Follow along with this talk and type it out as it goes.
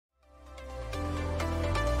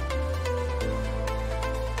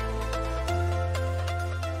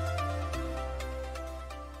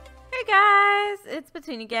guys, it's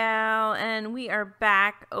Petunia Gal, and we are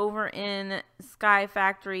back over in Sky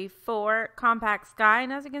Factory 4 Compact Sky,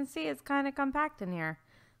 and as you can see, it's kind of compact in here.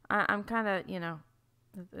 I'm kind of, you know,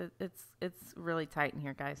 it's really tight in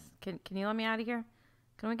here, guys. Can you let me out of here?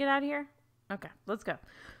 Can we get out of here? Okay, let's go.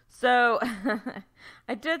 So,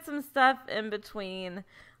 I did some stuff in between.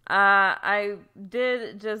 I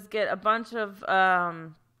did just get a bunch of,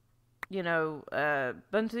 bunch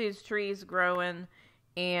of these trees growing.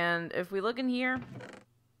 And if we look in here,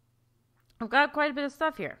 I've got quite a bit of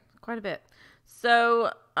stuff here. Quite a bit.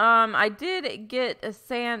 So, I did get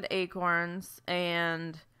sand acorns,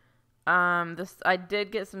 and I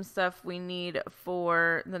did get some stuff we need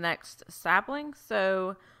for the next sapling.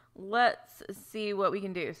 So, let's see what we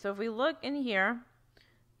can do. So, if we look in here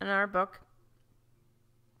in our book,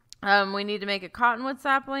 we need to make a cottonwood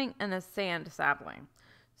sapling and a sand sapling.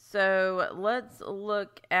 So let's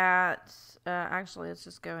look at, actually, let's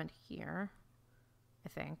just go in here, I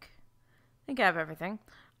think I have everything.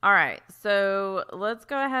 All right, so let's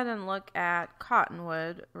go ahead and look at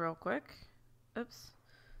cottonwood real quick. Oops,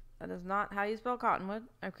 that is not how you spell cottonwood.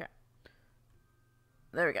 Okay,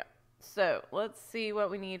 there we go. So let's see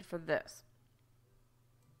what we need for this.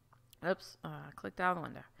 Oops, I clicked out of the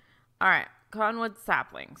window. All right, cottonwood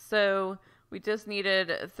sapling. So we just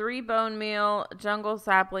needed 3 bone meal, jungle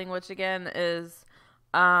sapling, which again is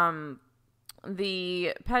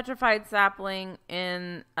the petrified sapling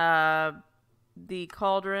in the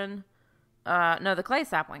cauldron. No, the clay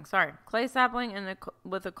sapling. Sorry, clay sapling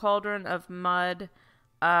with a cauldron of mud.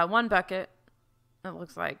 1 bucket. It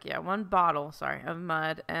looks like, yeah, 1 bottle. Sorry, of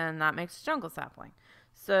mud, and that makes jungle sapling.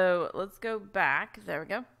 So let's go back. There we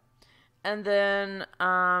go. And then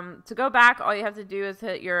to go back, all you have to do is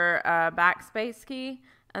hit your backspace key,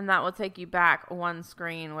 and that will take you back 1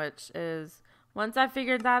 screen, which is, once I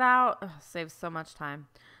figured that out, saves so much time.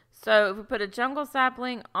 So if we put a jungle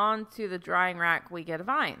sapling onto the drying rack, we get a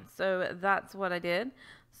vine. So that's what I did.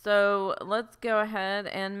 So let's go ahead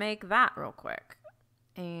and make that real quick.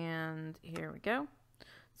 And here we go.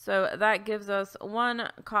 So that gives us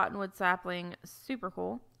 1 cottonwood sapling. Super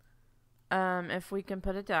cool. If we can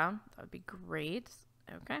put it down, that would be great.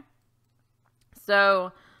 Okay.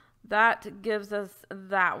 So that gives us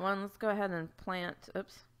that one. Let's go ahead and plant.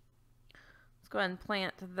 Oops. Let's go ahead and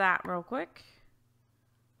plant that real quick.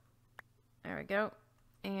 There we go.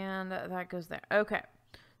 And that goes there. Okay.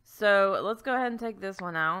 So let's go ahead and take this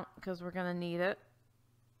one out because we're going to need it.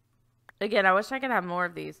 Again, I wish I could have more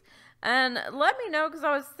of these. And let me know, because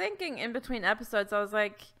I was thinking in between episodes, I was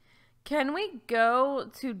like, can we go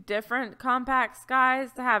to different compact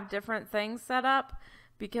skies to have different things set up?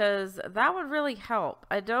 Because that would really help.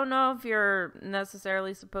 I don't know if you're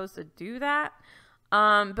necessarily supposed to do that.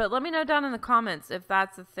 But let me know down in the comments if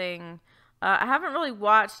that's a thing. I haven't really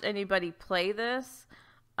watched anybody play this.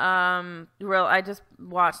 I just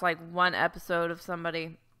watched like 1 episode of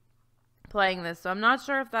somebody playing this. So I'm not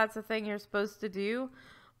sure if that's a thing you're supposed to do.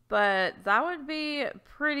 But that would be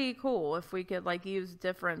pretty cool if we could like use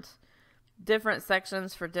different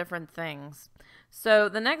sections for different things. So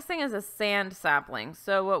the next thing is a sand sapling.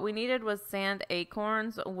 So what we needed was sand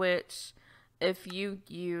acorns, which if you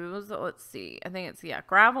use, let's see, I think it's, yeah,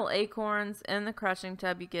 gravel acorns in the crushing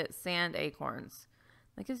tub, you get sand acorns.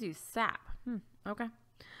 That gives you sap. Okay.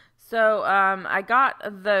 So I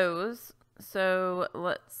got those. So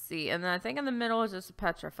let's see. And then I think in the middle is just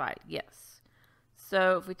petrified. Yes.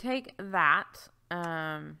 So if we take that,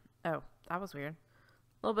 oh, that was weird.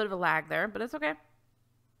 A little bit of a lag there, but it's okay.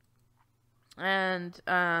 And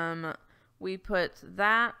we put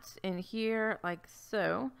that in here like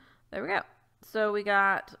so. There we go. So we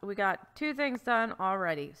got 2 things done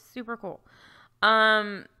already. Super cool.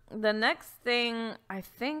 The next thing I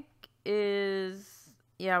think is,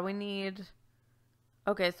 yeah, we need,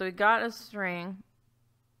 okay, so we got a string.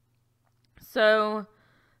 So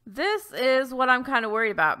this is what I'm kind of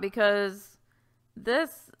worried about, because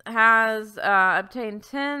this has obtained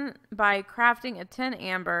 10 by crafting a 10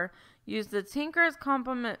 amber. Use the Tinker's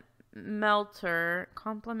complement melter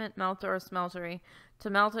or smeltery to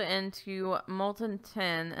melt it into molten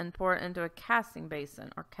tin and pour it into a casting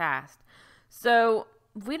basin or cast. So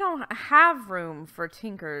we don't have room for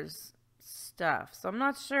Tinker's stuff, so I'm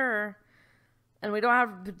not sure. And we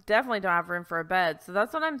definitely don't have room for a bed. So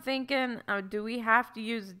that's what I'm thinking. Do we have to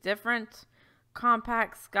use different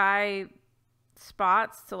compact sky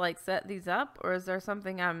spots to like set these up, or is there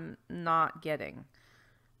something I'm not getting?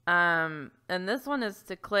 And this one is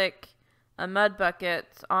to click a mud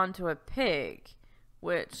bucket onto a pig,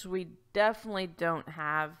 which we definitely don't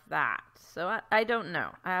have that. So I don't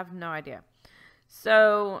know. I have no idea.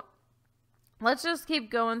 So let's just keep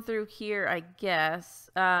going through here, I guess.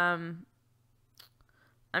 I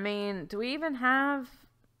mean, do we even have...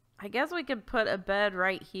 I guess we could put a bed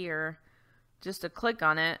right here just to click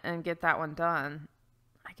on it and get that one done.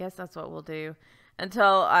 I guess that's what we'll do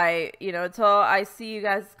until until I see you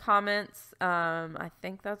guys' comments. I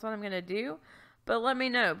think that's what I'm going to do. But let me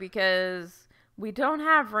know, because we don't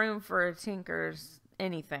have room for a tinker's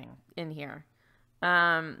anything in here.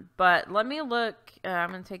 But let me look.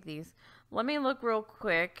 I'm going to take these. Let me look real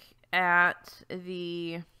quick at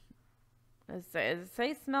the... Does it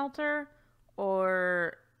say smelter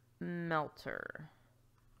or melter?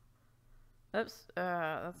 Oops,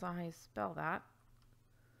 that's not how you spell that.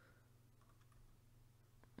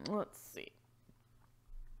 Let's see.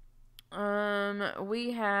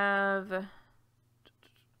 We have...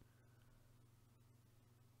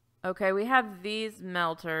 Okay, we have these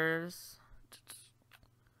melters,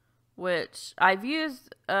 which I've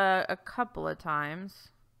used a couple of times.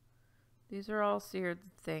 These are all seared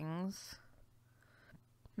things.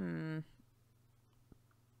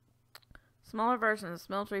 Smaller version of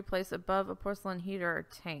smeltery placed above a porcelain heater or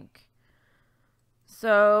tank.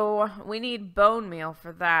 So we need bone meal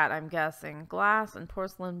for that, I'm guessing. Glass and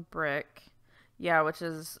porcelain brick. Yeah, which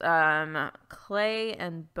is clay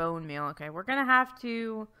and bone meal. Okay, we're going to have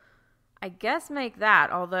to, I guess, make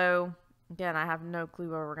that. Although, again, I have no clue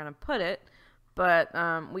where we're going to put it. But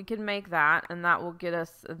we can make that, and that will get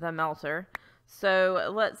us the melter.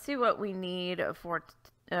 So let's see what we need for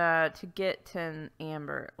to get 10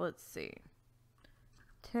 amber. Let's see.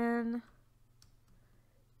 10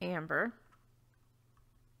 amber.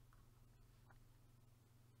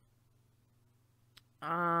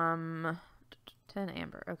 10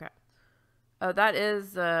 amber. Okay. Oh, that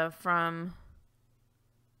is from...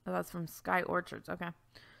 Oh, that's from Sky Orchards. Okay.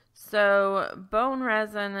 So, bone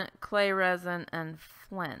resin, clay resin, and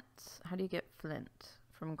flint. How do you get flint?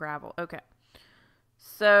 From gravel. Okay.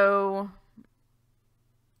 So,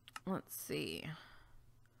 let's see.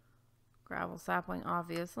 Gravel sapling,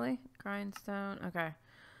 obviously. Grindstone. Okay.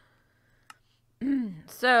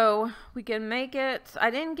 So, we can make it... I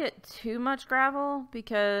didn't get too much gravel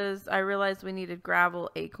because I realized we needed gravel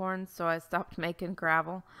acorns, so I stopped making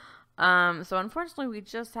gravel. So, unfortunately, we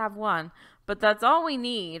just have one. But that's all we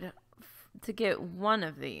need to get one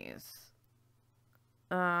of these.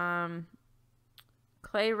 Clay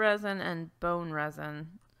resin and bone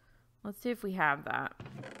resin. Let's see if we have that.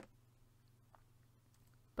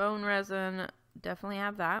 Bone resin, definitely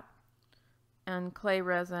have that. And clay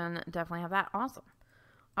resin, definitely have that. Awesome.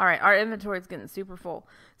 All right, our inventory is getting super full.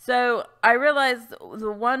 So I realized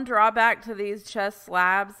the one drawback to these chest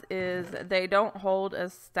slabs is they don't hold a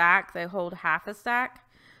stack. They hold half a stack.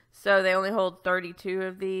 So they only hold 32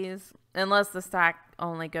 of these. Unless the stack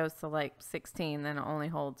only goes to like 16, then it only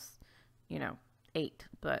holds, 8.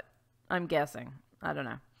 But I'm guessing. I don't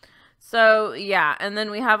know. So, yeah, and then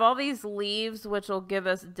we have all these leaves, which will give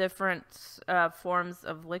us different forms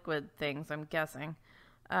of liquid things, I'm guessing.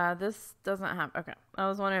 This doesn't have... Okay, I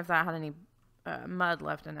was wondering if that had any mud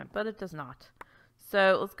left in it, but it does not.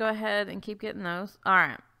 So, let's go ahead and keep getting those. All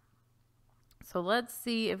right. So, let's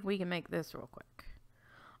see if we can make this real quick.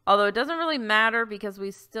 Although, it doesn't really matter because we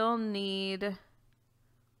still need...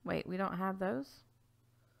 Wait, we don't have those?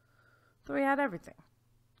 So, we had everything.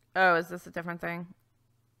 Oh, is this a different thing?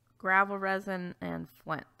 Gravel resin and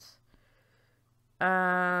flint.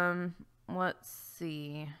 Let's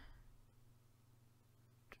see.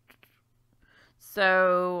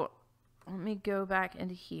 So let me go back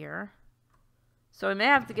into here. So we may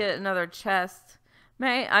have to get another chest.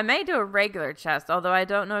 I may do a regular chest, although I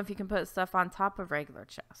don't know if you can put stuff on top of regular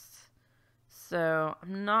chests. So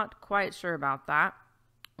I'm not quite sure about that.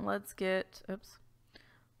 Let's get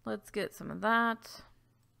some of that.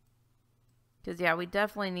 Because, yeah, we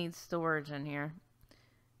definitely need storage in here.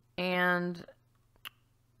 And,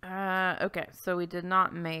 okay, so we did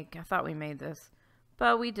not make... I thought we made this.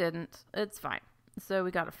 But we didn't. It's fine. So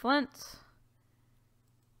we got a flint.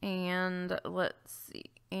 And, let's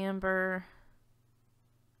see. Amber.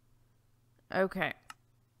 Okay.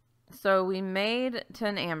 So we made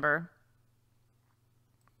 10 amber.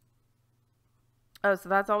 Oh, so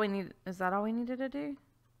that's all we need. Is that all we needed to do?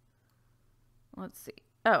 Let's see.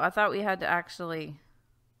 Oh, I thought we had to actually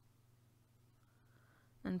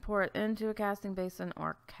and pour it into a casting basin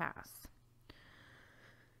or cast.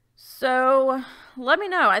 So let me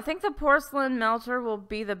know. I think the porcelain melter will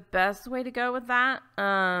be the best way to go with that.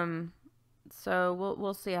 So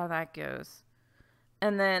we'll see how that goes.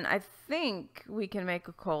 And then I think we can make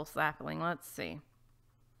a coal sapling. Let's see.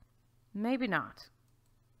 Maybe not.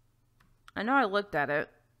 I know I looked at it.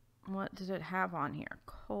 What did it have on here?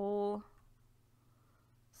 Coal.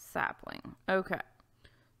 sapling. Okay.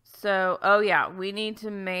 So, oh yeah, we need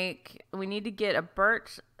to get a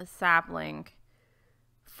birch sapling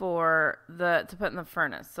for to put in the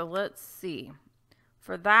furnace. So let's see.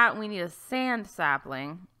 For that, we need a sand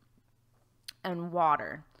sapling and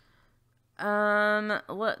water.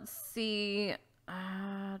 Let's see.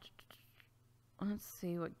 Let's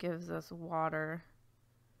see what gives us water.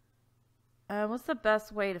 What's the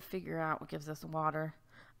best way to figure out what gives us water?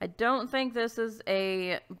 I don't think this is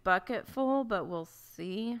a bucket full, but we'll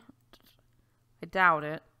see. I doubt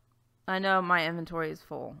it. I know my inventory is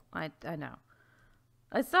full. I know.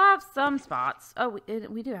 I still have some spots. Oh,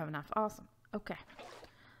 we do have enough. Awesome. Okay.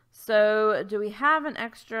 So, do we have an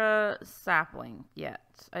extra sapling yet?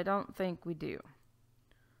 I don't think we do.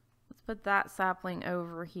 Let's put that sapling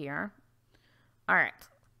over here. All right.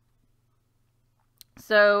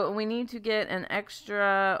 So, we need to get an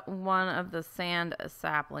extra one of the sand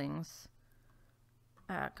saplings.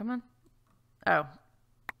 Come on. Oh.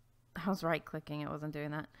 I was right-clicking. It wasn't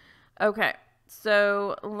doing that. Okay.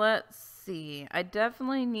 So, let's see. I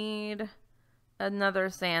definitely need another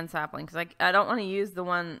sand sapling because I don't want to use the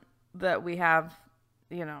one that we have,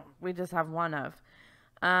 you know, we just have one of.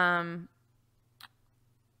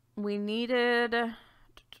 We needed,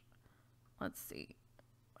 let's see,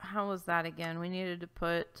 how was that again? We needed to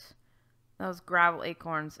put those gravel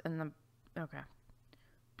acorns in the, okay.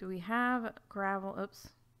 Do we have gravel, oops.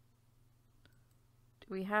 Do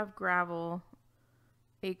we have gravel,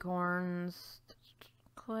 acorns,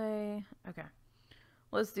 clay? Okay,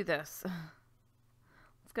 let's do this.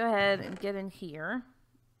 Let's go ahead and get in here.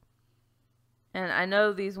 And I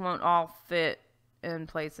know these won't all fit in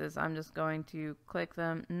places. I'm just going to click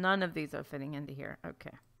them. None of these are fitting into here.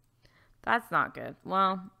 Okay. That's not good.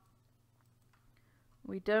 Well,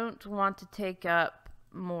 we don't want to take up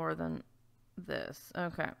more than this.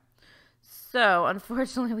 Okay. So,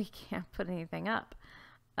 unfortunately, we can't put anything up.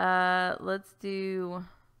 Let's do...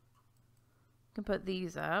 We can put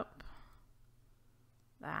these up.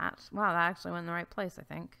 That. Wow, that actually went in the right place, I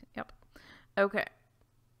think. Yep. Okay.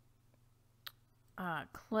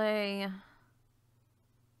 Clay,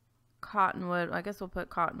 cottonwood. I guess we'll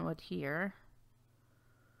put cottonwood here.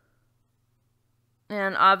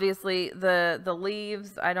 And obviously the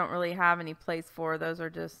leaves, I don't really have any place for. Those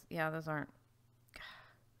are just, yeah, those aren't,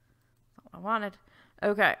 that's all I wanted.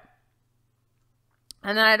 Okay.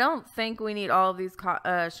 And then I don't think we need all of these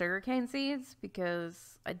sugarcane seeds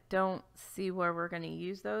because I don't see where we're going to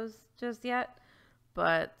use those just yet.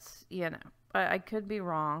 But, you know, I could be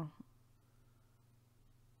wrong.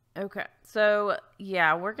 Okay, so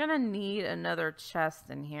yeah, we're gonna need another chest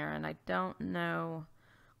in here, and I don't know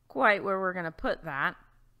quite where we're gonna put that.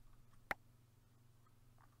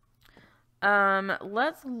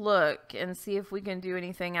 Let's look and see if we can do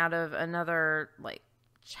anything out of another, like,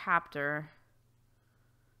 chapter.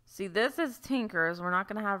 See, this is Tinker's. We're not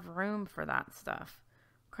gonna have room for that stuff.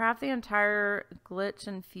 Craft the entire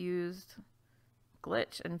glitch-infused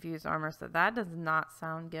armor set. That does not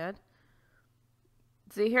sound good.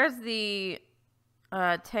 See, here's the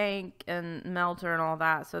tank and melter and all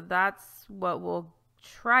that. So that's what we'll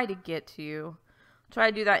try to get to.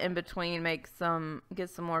 Try to do that in between, get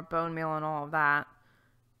some more bone meal and all of that.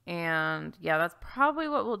 And yeah, that's probably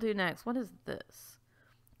what we'll do next. What is this?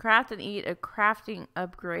 Craft and eat a crafting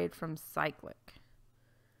upgrade from Cyclic.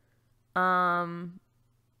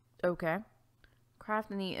 Okay.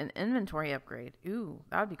 Craft and eat an inventory upgrade. Ooh,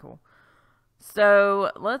 that would be cool.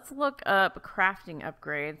 So let's look up a crafting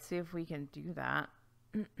upgrade, see if we can do that.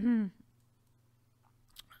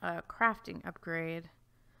 Crafting upgrade.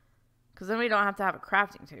 Because then we don't have to have a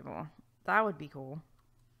crafting table. That would be cool.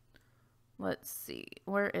 Let's see.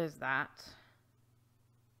 Where is that?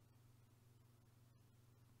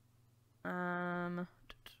 Crafting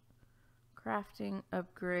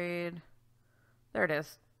upgrade. There it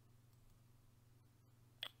is.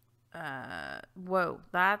 Whoa,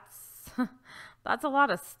 that's that's a lot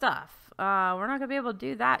of stuff. We're not gonna be able to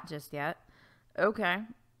do that just yet. Okay.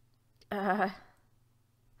 How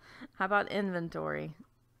about inventory?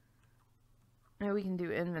 Maybe we can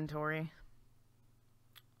do inventory.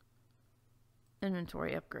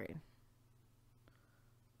 Inventory upgrade.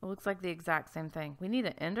 It looks like the exact same thing. We need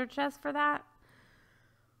an ender chest for that?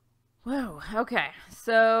 Whoa, okay.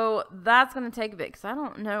 So that's going to take a bit because I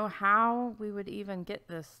don't know how we would even get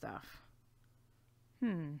this stuff.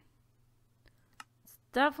 It's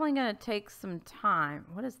definitely going to take some time.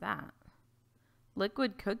 What is that?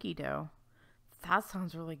 Liquid cookie dough. That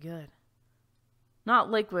sounds really good. Not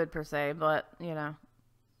liquid per se, but, you know,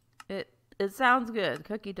 it sounds good.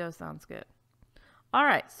 Cookie dough sounds good. All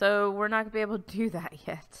right, so we're not going to be able to do that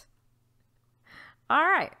yet. All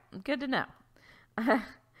right, good to know.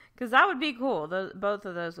 Because that would be cool. Both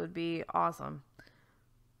of those would be awesome.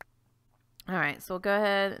 All right, so we'll go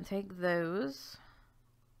ahead and take those.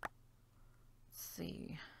 Let's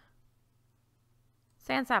see.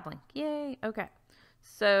 Sand sapling. Yay. Okay.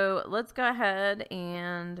 So let's go ahead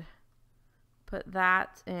and put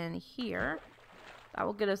that in here. That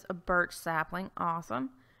will get us a birch sapling.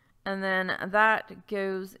 Awesome. And then that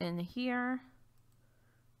goes in here.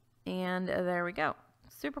 And there we go.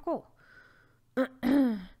 Super cool.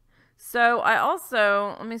 So I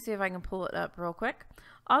also, let me see if I can pull it up real quick.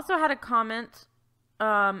 Also had a comment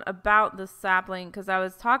about the sapling because I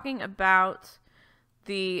was talking about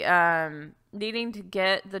the needing to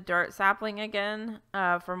get the dirt sapling again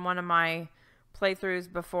from one of my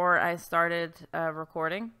playthroughs before I started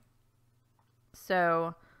recording.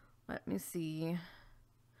 So let me see.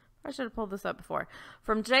 I should have pulled this up before.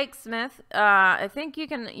 From Jake Smith, I think you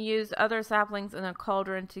can use other saplings in a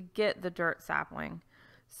cauldron to get the dirt sapling.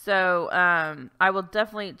 So I will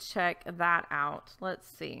definitely check that out. Let's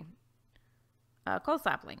see. Coal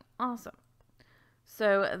sapling. Awesome.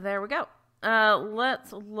 So there we go.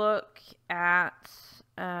 Let's look at,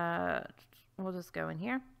 we'll just go in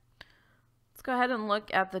here. Let's go ahead and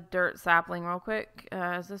look at the dirt sapling real quick.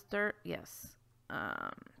 Is this dirt? Yes.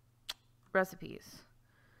 Recipes.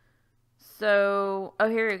 So, oh,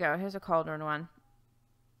 here you go. Here's a cauldron one.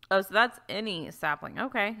 Oh, so that's any sapling.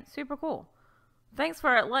 Okay, super cool. Thanks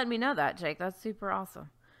for letting me know that, Jake. That's super awesome.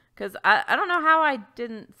 Because I don't know how I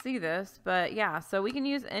didn't see this, but yeah. So we can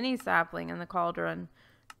use any sapling in the cauldron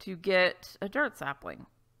to get a dirt sapling.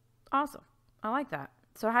 Awesome. I like that.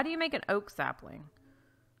 So how do you make an oak sapling?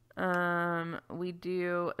 We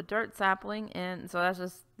do a dirt sapling, and so that's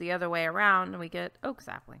just the other way around, and we get oak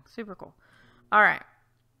sapling. Super cool. All right.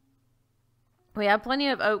 We have plenty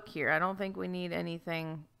of oak here. I don't think we need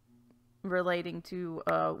anything relating to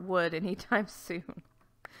wood anytime soon.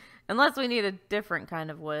 Unless we need a different kind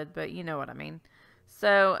of wood, but you know what I mean.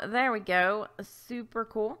 So there we go. Super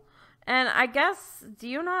cool. And I guess, do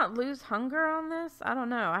you not lose hunger on this? I don't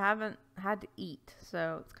know. I haven't had to eat,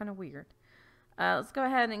 so it's kind of weird. Let's go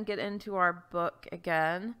ahead and get into our book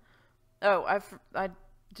again. Oh, I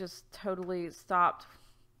just totally stopped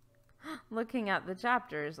looking at the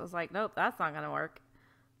chapters. I was like, nope, that's not going to work.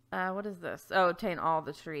 What is this? Oh, obtain all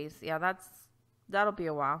the trees. Yeah, that'll be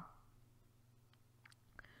a while.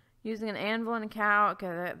 Using an anvil and a cow.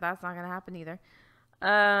 Okay, that's not going to happen either.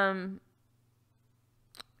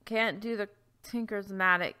 Can't do the tinker's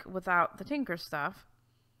mattock without the tinker stuff.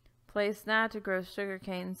 Place gnat to grow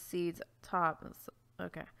sugarcane seeds top.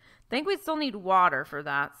 Okay. Think we still need water for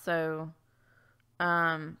that, so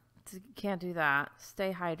can't do that.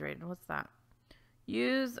 Stay hydrated. What's that?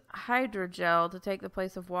 Use hydrogel to take the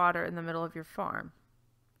place of water in the middle of your farm.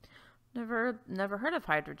 Never heard of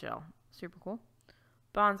hydrogel. Super cool.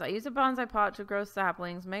 Bonsai. Use a bonsai pot to grow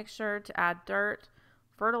saplings. Make sure to add dirt,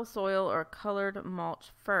 fertile soil, or colored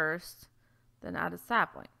mulch first, then add a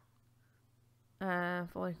sapling.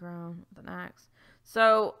 Fully grown with an axe.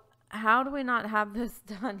 So, how do we not have this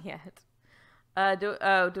done yet?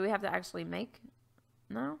 Do we have to actually make?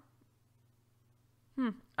 No?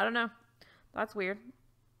 I don't know. That's weird.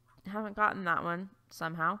 Haven't gotten that one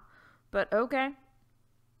somehow. But okay.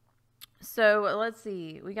 So, let's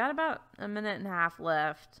see. We got about a minute and a half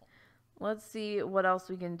left. Let's see what else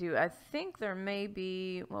we can do. I think there may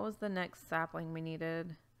be... What was the next sapling we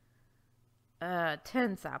needed?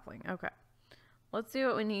 10 sapling. Okay. Let's see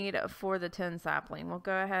what we need for the 10 sapling. We'll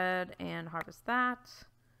go ahead and harvest that.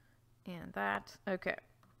 And that. Okay.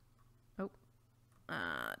 Oh.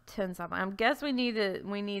 10 sapling. I guess we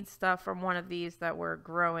need stuff from one of these that we're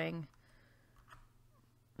growing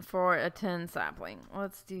for a 10 sapling.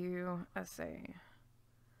 Let's do SA.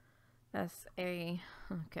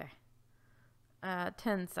 Okay.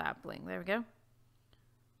 10 sapling. There we go.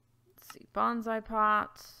 Let's see. Bonsai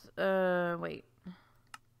pots. Wait.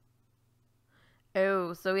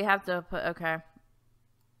 Oh, so we have to put, okay.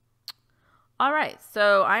 All right,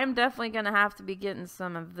 so I am definitely going to have to be getting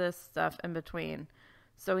some of this stuff in between.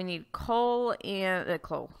 So we need coal and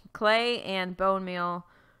clay and bone meal,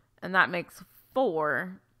 and that makes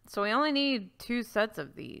 4. So we only need 2 sets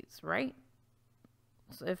of these, right?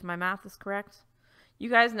 So if my math is correct. You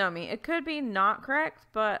guys know me. It could be not correct,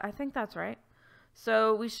 but I think that's right.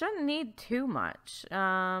 So we shouldn't need too much.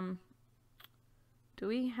 Do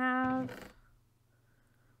we have...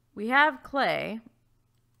 We have clay.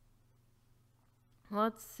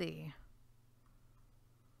 Let's see.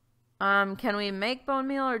 Can we make bone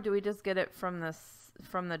meal, or do we just get it from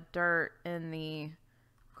the dirt in the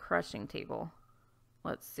crushing table?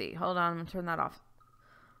 Let's see. Hold on, I'm gonna turn that off.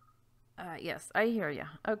 Yes, I hear you.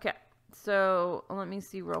 Okay, so let me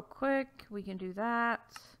see real quick. We can do that.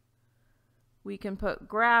 We can put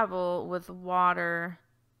gravel with water,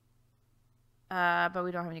 but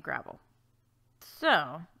we don't have any gravel. So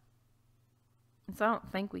I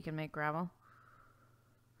don't think we can make gravel.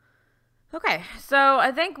 Okay, so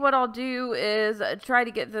I think what I'll do is try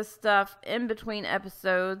to get this stuff in between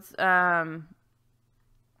episodes, because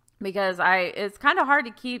it's kind of hard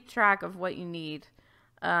to keep track of what you need,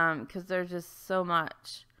 because there's just so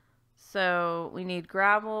much. So we need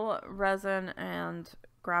gravel, resin, and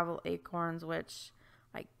gravel acorns, which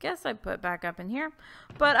I guess I put back up in here.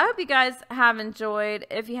 But I hope you guys have enjoyed.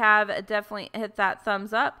 If you have, definitely hit that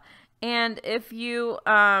thumbs up. And if you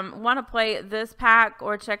want to play this pack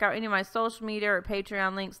or check out any of my social media or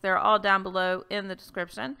Patreon links, they're all down below in the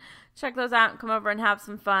description. Check those out and come over and have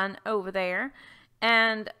some fun over there.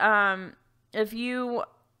 And if you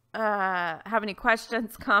have any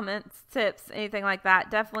questions, comments, tips, anything like that,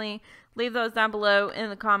 definitely leave those down below in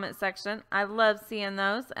the comment section. I love seeing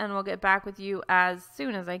those, and we'll get back with you as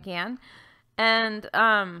soon as I can. And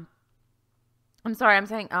I'm sorry, I'm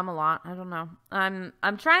saying a lot. I don't know.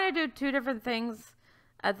 I'm trying to do 2 different things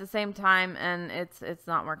at the same time, and it's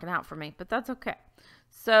not working out for me, but that's okay.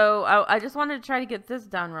 So I just wanted to try to get this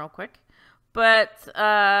done real quick. But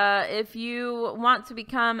if you want to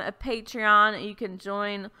become a Patreon, you can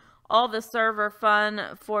join all the server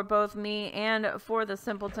fun for both me and for the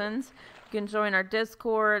Simpletons. You can join our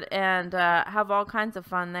Discord and have all kinds of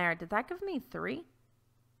fun there. Did that give me 3?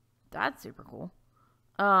 That's super cool.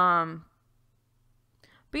 But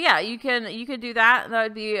yeah, you can do that. That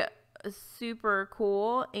would be super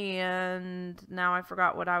cool. And now I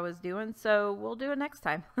forgot what I was doing, so we'll do it next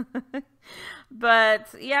time. But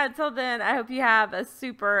yeah, until then, I hope you have a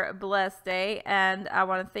super blessed day, and I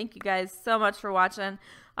want to thank you guys so much for watching.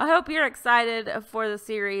 I hope you're excited for the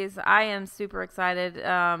series. I am super excited.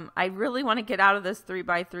 I really want to get out of this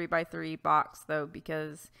 3x3x3 box though,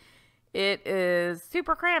 because it is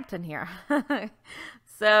super cramped in here.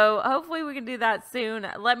 So hopefully we can do that soon.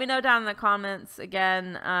 Let me know down in the comments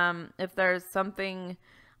again if there's something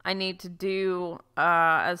I need to do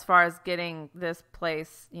as far as getting this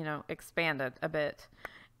place, you know, expanded a bit.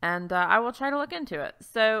 And I will try to look into it.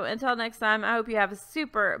 So until next time, I hope you have a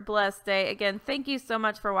super blessed day. Again, thank you so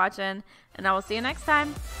much for watching, and I will see you next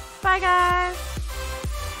time. Bye, guys.